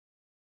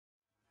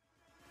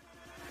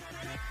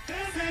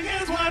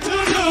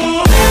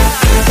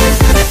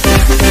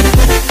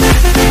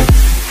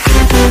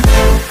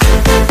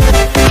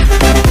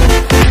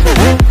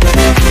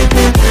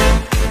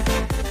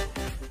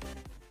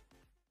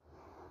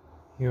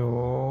यो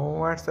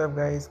WhatsApp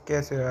guys,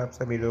 कैसे हो आप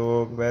सभी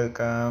लोग।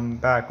 Welcome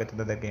back with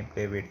another game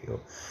play video.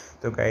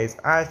 तो गाइस,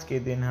 आज के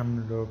दिन हम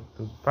लोग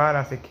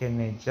दोबारा से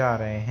खेलने जा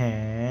रहे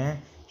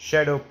हैं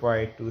शैडो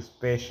पॉइंट 2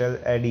 स्पेशल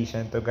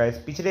एडिशन। तो गाइस,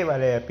 पिछले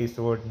वाले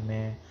एपिसोड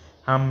में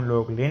हम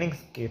लोग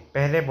लिनक्स के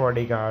पहले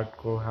बॉडीगार्ड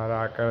को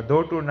हराकर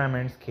 2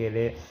 टूर्नामेंट्स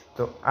खेले।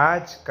 तो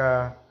आज का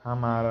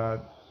हमारा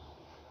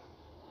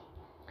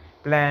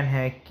प्लान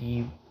है कि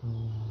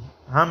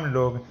हम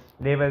लोग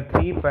लेवल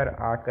 3 पर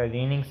आकर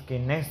लिनक्स के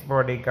नेक्स्ट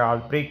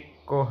बॉडीगार्ड ब्रिक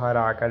को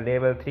हराकर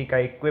लेवल 3 का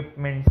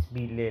इक्विपमेंट्स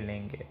भी ले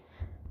लेंगे।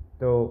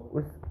 तो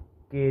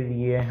उसके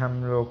लिए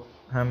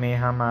हमें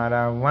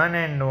हमारा वन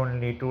एंड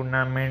ओनली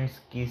टूर्नामेंट्स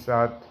के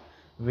साथ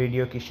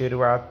वीडियो की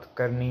शुरुआत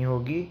करनी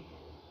होगी,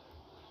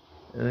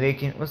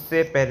 लेकिन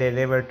उससे पहले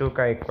लेवल 2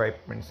 का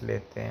इक्विपमेंट्स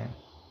लेते हैं।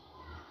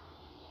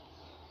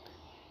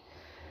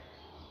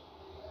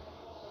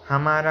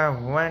 हमारा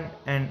वन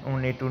एंड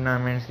ओनली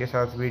टूर्नामेंट्स के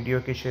साथ वीडियो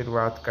की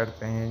शुरुआत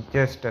करते हैं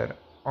जस्टर।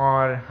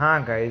 और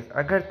हाँ गाइज,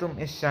 अगर तुम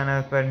इस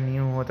चैनल पर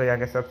न्यू हो तो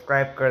जाके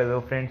सब्सक्राइब कर दो,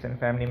 फ्रेंड्स एंड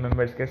फैमिली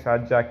मेम्बर्स के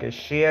साथ जाके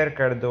शेयर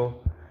कर दो,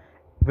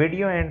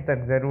 वीडियो एंड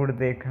तक ज़रूर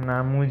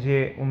देखना।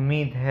 मुझे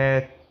उम्मीद है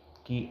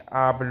कि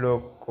आप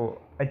लोग को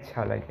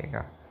अच्छा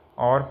लगेगा।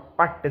 और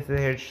पट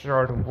से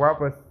हेडशॉट,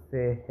 वापस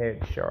से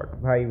हेडशॉट।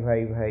 भाई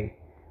भाई भाई,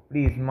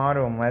 प्लीज़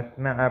मारो मत,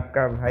 मैं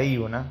आपका भाई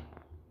हूँ ना,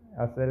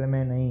 असल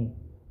में नहीं।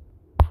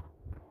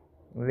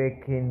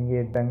 लेकिन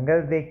ये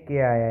दंगल देख के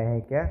आया है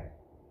क्या?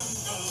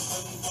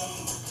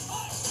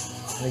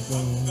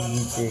 लेकिन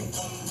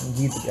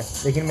जीत गया,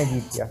 लेकिन मैं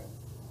जीत गया।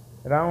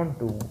 राउंड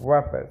 2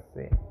 वापस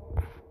से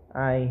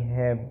आई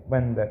है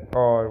बंदर,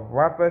 और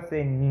वापस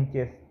से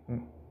नीचे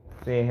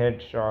से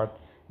हेडशॉट।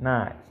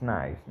 नाइस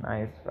नाइस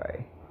नाइस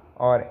भाई।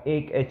 और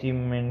एक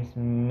अचीवमेंट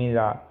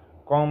मिला,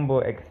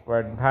 कॉम्बो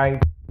एक्सपर्ट। भाई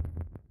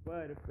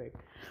परफेक्ट,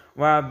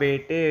 वाह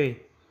बेटे,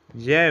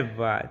 जय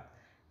बात।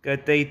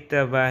 कतई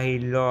तबाही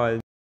lol.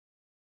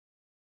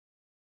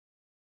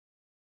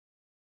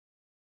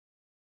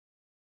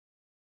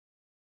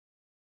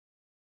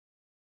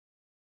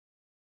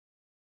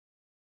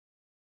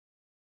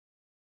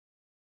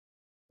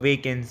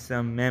 Awaken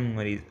some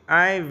memories.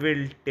 I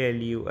will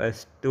tell you a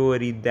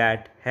story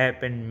that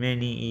happened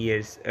many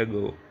years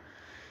ago.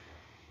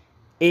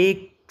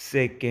 एक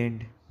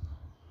सेकेंड,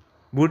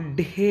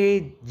 बुढ़े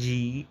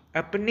जी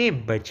अपने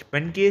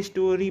बचपन की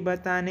स्टोरी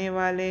बताने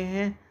वाले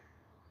हैं।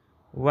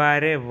 वाह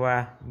रे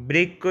वाह।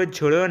 ब्रिक को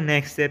छोड़ो,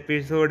 नेक्स्ट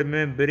एपिसोड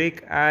में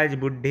ब्रिक आज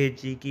बुढ़े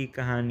जी की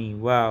कहानी।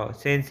 वाह,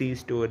 सेंसी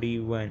स्टोरी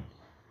 1,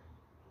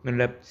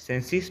 मतलब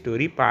sensi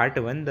story part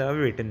 1, the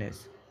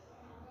witness.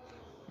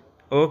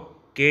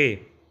 Okay.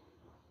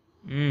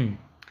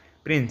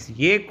 Prince,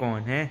 ये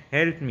कौन है?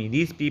 Help me,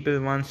 this people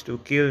wants to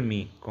kill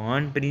मी।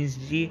 कौन प्रिंस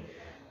जी?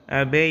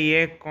 अबे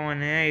ये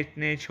कौन है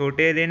इतने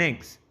छोटे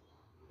Linux?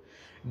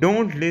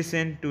 Don't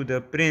listen to the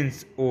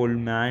Prince, old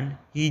man,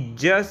 he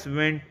just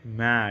went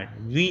mad.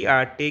 We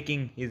are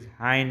taking his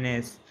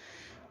highness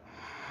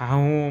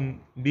home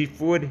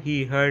before he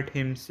hurt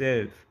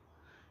himself.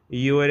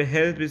 Your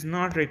help is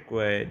not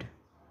required.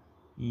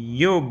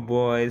 Yo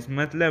boys,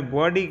 मतलब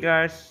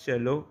bodyguards,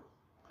 चलो,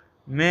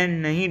 मैं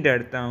नहीं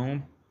डरता हूँ।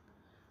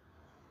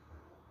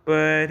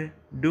 पर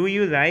do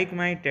you like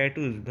my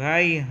tattoos?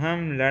 भाई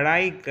हम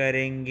लड़ाई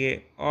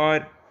करेंगे और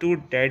तू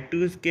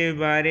टैटूज के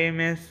बारे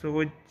में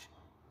सोच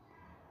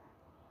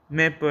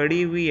में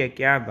पड़ी हुई है,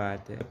 क्या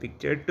बात है।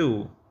 पिक्चर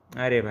 2।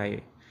 अरे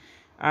भाई,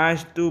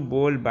 आज तू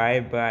बोल बाय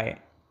बाय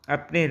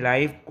अपने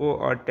लाइफ को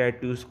और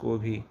टैटूज को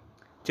भी।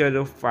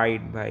 चलो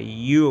फाइट भाई।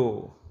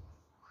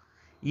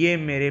 ये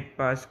मेरे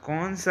पास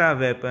कौन सा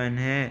वेपन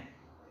है,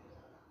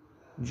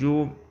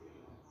 जो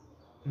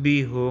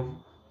भी हो।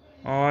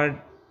 और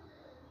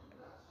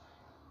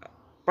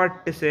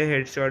पट से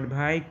हेडशॉट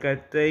भाई,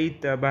 कतई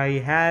तबाही।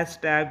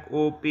 Hashtag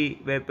OP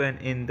weapon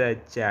in the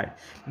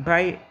chat.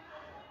 भाई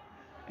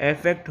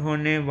इफेक्ट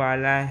होने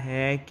वाला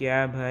है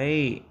क्या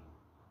भाई?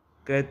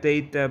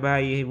 कतई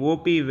तबाही,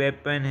 ओपी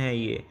वेपन है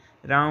ये।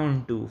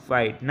 Round 2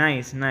 fight.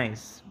 नाइस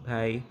नाइस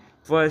भाई,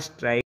 फर्स्ट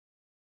ट्राई।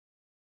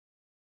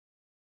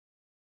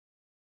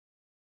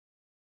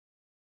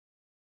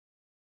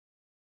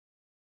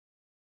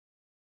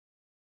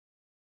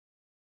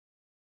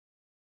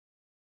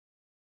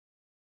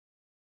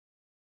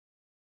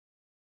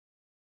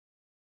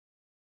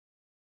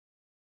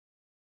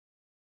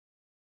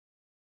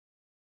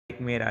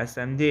 मेरा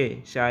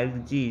समझे शायद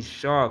जी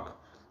शौक,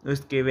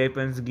 उसके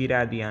वेपन्स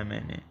गिरा दिया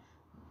मैंने।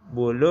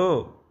 बोलो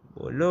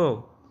बोलो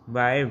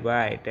बाय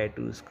बाय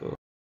टैटूज को।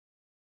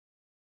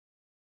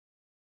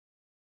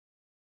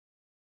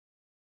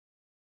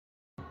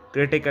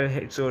 क्रिटिकल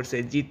हेडशॉट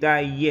से जीता।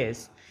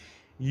 Yes,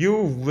 you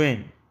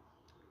win.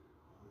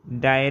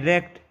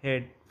 Direct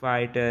head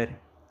fighter,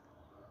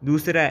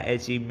 दूसरा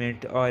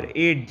अचीवमेंट और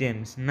 8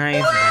 जेम्स।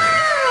 नाइस भाई।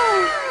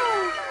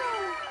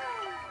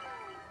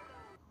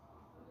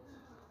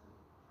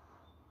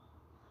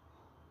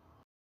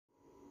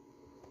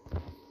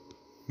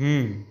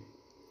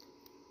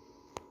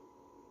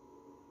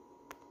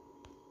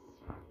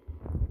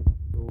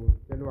 तो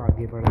चलो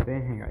आगे बढ़ते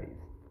हैं गाइस।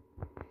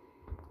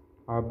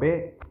 अबे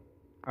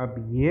अब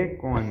ये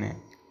कौन है?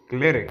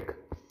 क्लिरिक।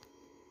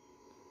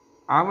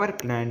 Our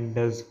clan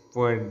does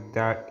work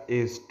that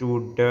is too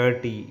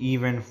dirty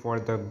even for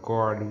the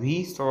god. We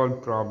solve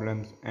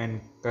problems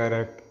and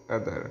correct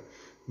other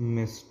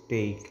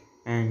mistake,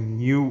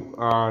 and you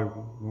are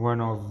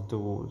one of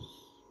those.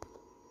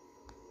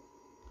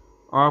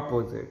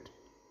 Opposite.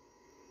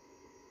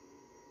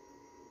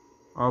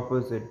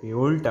 Opposite भी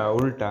उल्टा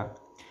उल्टा।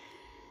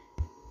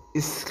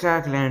 इसका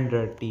क्लैन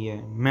डर्टी है,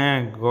 मैं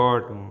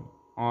गॉड हूँ,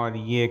 और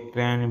ये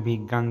क्लैन भी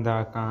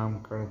गंदा काम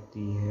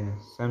करती है,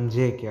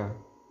 समझे क्या?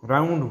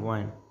 Round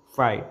 1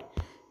 fight.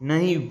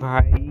 नहीं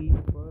भाई,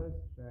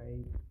 फर्स्ट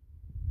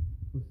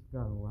राइट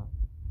उसका हुआ,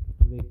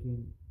 लेकिन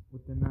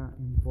उतना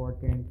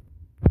इम्पोर्टेंट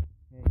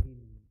है ही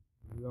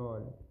नहीं।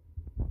 लॉल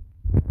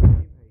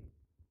भाई,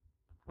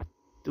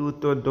 तू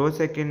तो 2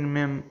 सेकंड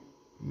में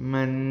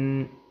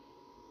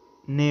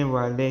मरने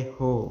वाले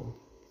हो।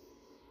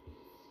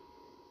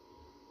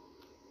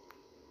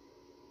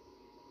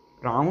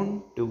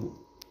 राउंड 2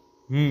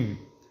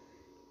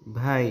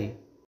 भाई,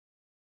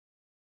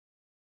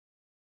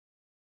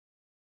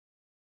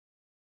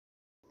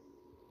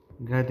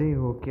 गधे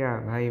हो क्या?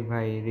 भाई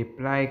भाई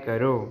रिप्लाई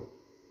करो।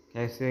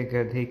 कैसे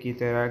गधे की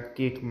तरह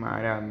किक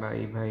मारा?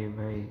 भाई भाई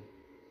भाई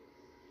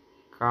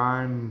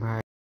कान भाई।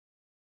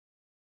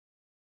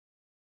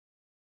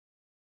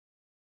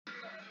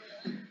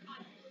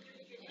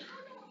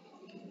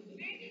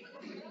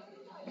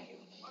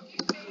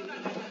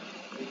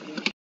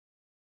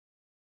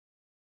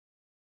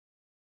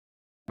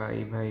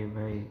 भाई भाई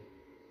भाई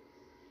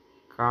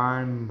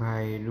कान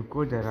भाई,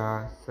 रुको जरा,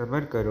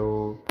 सब्र करो,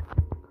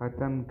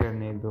 ख़त्म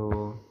करने दो।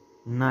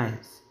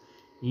 Nice,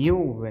 you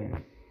win.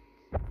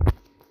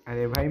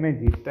 अरे भाई मैं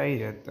जीतता ही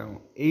रहता हूँ।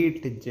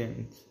 8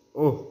 जेम्स।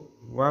 ओह,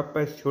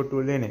 वापस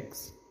छोटू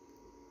Linux.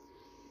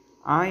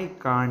 I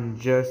can't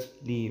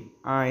just leave.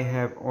 I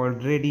have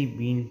already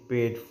been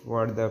paid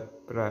for the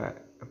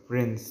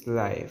prince's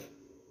life.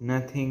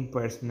 Nothing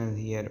personal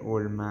here,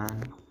 old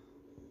man.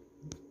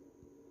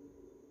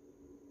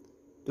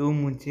 तू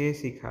मुझे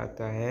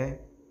सिखाता है?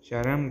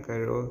 शर्म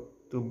करो,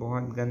 तू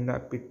बहुत गंदा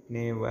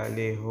पिटने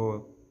वाले हो।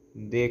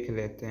 देख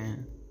लेते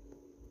हैं।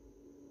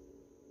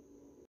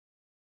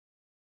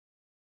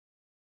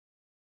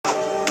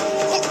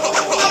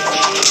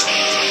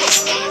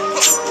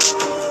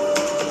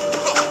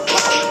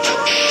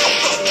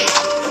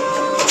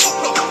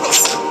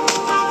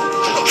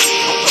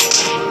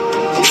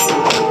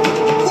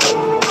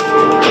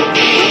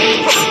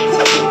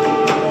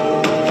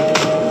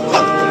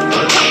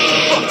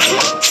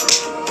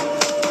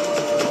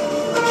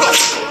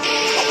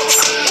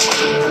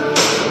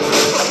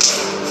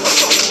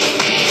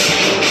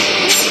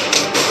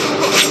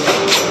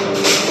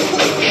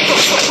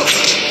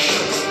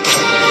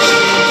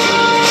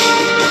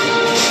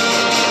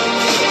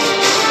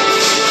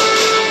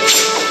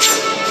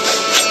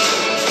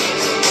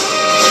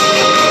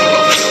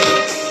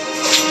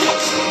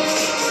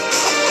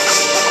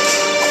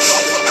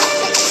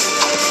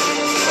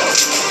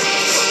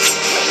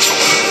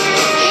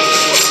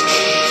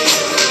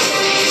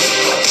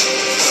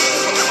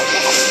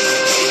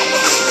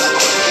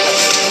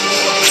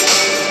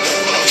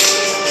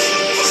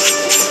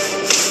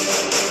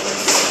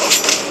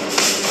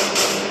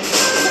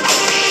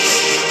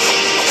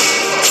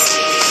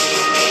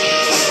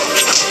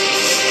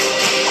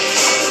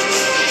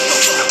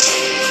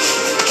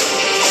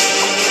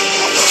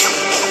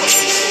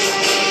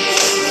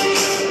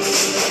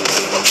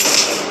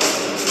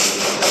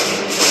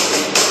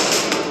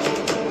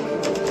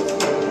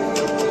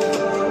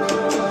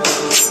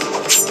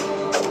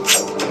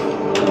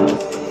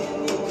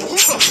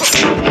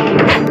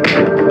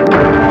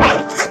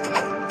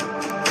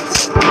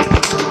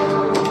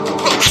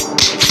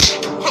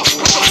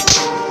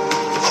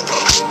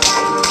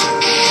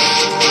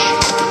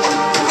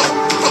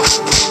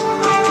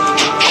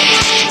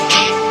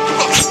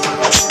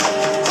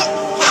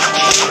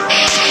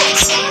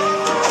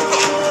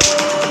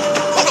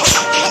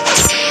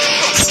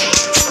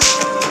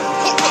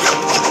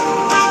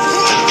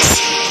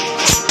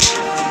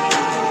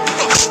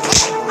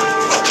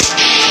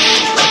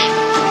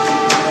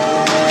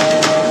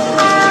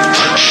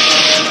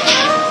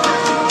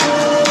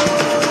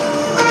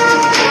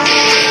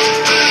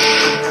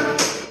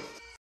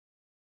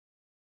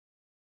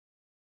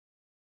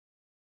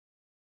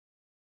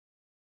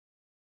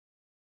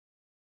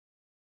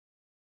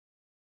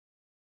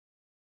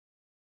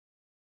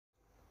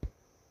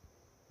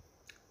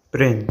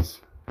 Prince.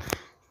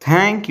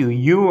 Thank you.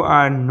 You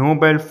are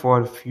noble. For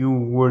few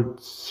would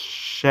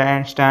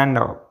stand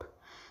up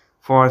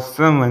for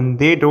someone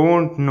they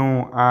don't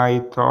know. I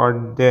thought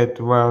death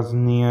was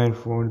near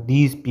for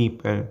these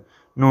people.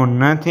 No,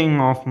 nothing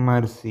of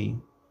mercy.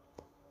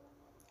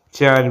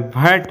 चल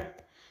भट,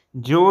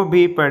 जो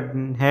भी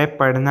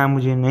पढ़ना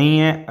मुझे नहीं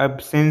है। अब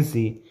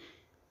सेंसी,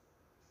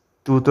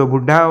 तू तो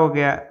बुढ़ा हो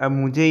गया, अब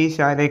मुझे ही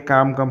सारे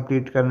काम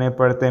कंप्लीट करने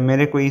पड़ते हैं,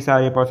 मेरे को ही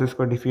सारे प्रोसेस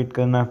को डिफीट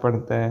करना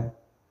पड़ता है।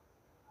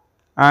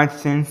 आज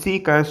सेंसी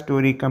का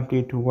स्टोरी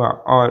कंप्लीट हुआ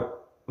और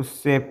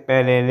उससे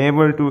पहले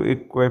लेवल 2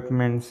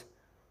 इक्विपमेंट्स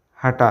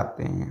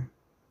हटाते हैं।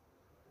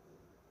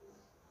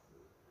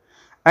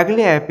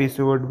 अगले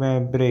एपिसोड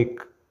में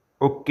ब्रेक।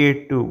 Okay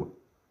to.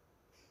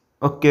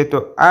 ओके, तो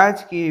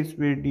आज की इस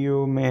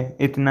वीडियो में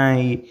इतना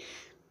ही।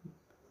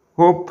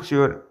 होप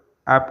श्योर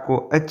आपको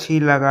अच्छी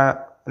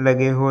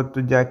लगे हो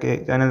तो जाके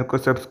चैनल को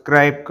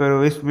सब्सक्राइब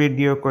करो, इस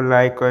वीडियो को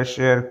लाइक और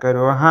शेयर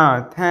करो।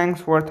 हाँ,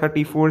 thanks for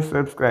 34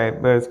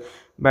 subscribers.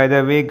 By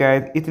the way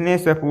guys, इतने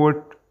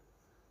सपोर्ट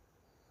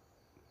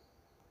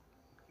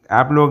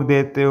आप लोग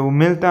देते हो।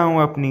 मिलता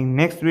हूँ अपनी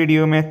नेक्स्ट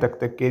वीडियो में, तब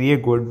तक के लिए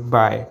गुड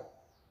बाय।